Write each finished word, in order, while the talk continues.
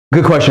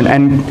Good question.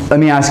 And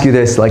let me ask you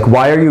this, like,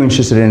 why are you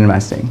interested in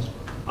investing?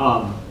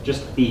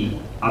 Just the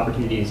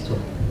opportunities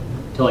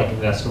to like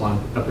invest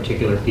along a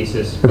particular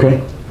thesis.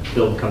 Okay.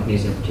 Build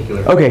companies in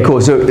particular. Okay,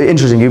 cool. So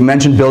interesting. You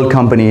mentioned build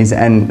companies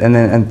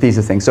and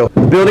thesis things. So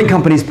the building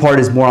companies part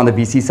is more on the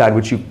VC side,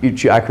 which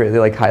you accurately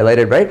like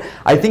highlighted, right?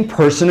 I think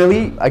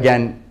personally,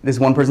 again, this is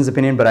one person's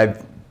opinion, but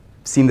I've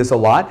seen this a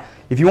lot.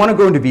 If you want to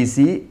go into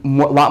VC, a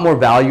lot more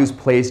value is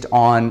placed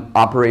on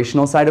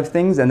operational side of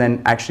things, and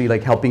then actually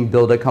like helping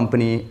build a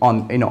company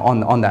on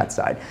on that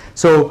side.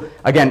 So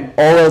again,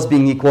 all else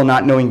being equal,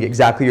 not knowing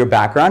exactly your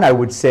background, I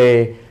would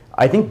say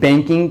I think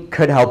banking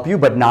could help you,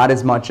 but not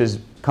as much as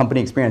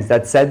company experience.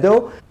 That said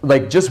though,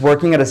 like just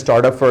working at a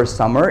startup for a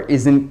summer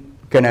isn't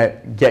gonna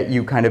get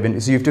you kind of in,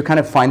 so you have to kind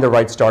of find the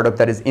right startup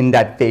that is in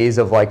that phase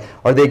of like,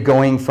 are they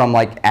going from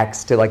like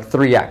X to like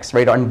 3X,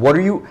 right? And what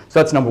are you,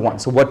 so that's number one.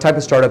 So what type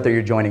of startup that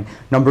you're joining?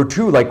 Number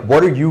two, like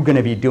what are you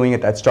gonna be doing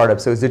at that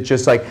startup? So is it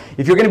just like,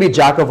 if you're gonna be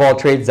jack of all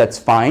trades, that's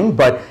fine,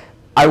 but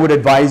I would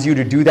advise you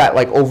to do that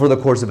like over the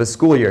course of a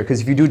school year, because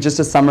if you do just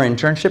a summer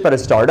internship at a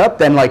startup,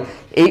 then like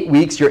 8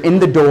 weeks, you're in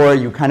the door,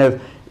 you kind of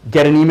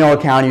get an email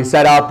account, you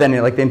set up, then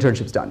like the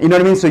internship's done. You know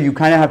what I mean? So you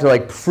kind of have to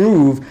like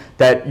prove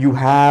that you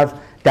have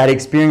that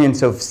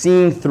experience of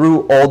seeing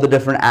through all the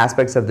different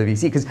aspects of the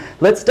VC. Because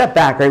let's step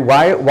back, right?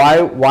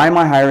 Why am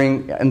I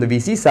hiring on the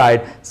VC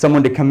side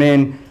someone to come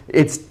in?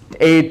 It's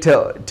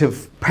to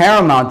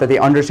paramount that they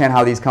understand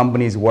how these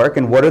companies work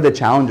and what are the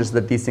challenges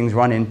that these things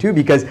run into.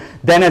 Because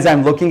then as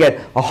I'm looking at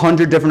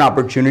 100 different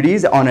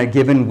opportunities on a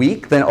given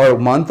week then, or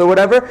month or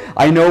whatever,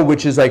 I know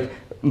which is like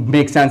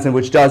makes sense and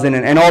which doesn't,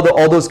 and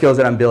all those skills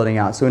that I'm building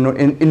out. So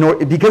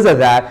because of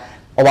that,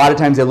 a lot of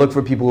times they look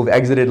for people who've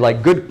exited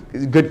like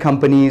good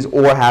companies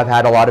or have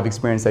had a lot of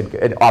experience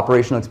at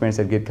operational experience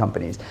at good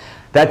companies.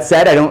 That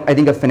said, I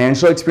think a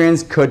financial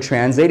experience could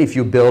translate if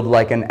you build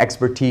like an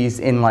expertise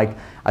in like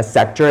a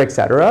sector,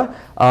 etc.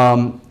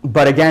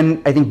 But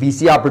again, I think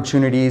VC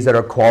opportunities that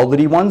are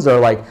quality ones are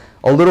like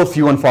a little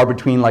few and far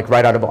between, like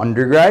right out of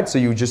undergrad. So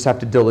you just have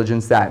to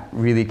diligence that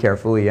really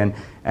carefully and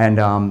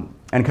kind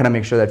of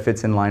make sure that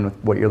fits in line with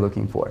what you're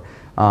looking for.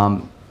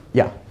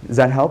 Yeah, does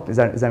that help? Does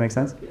that make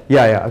sense?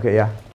 Yeah, okay, yeah.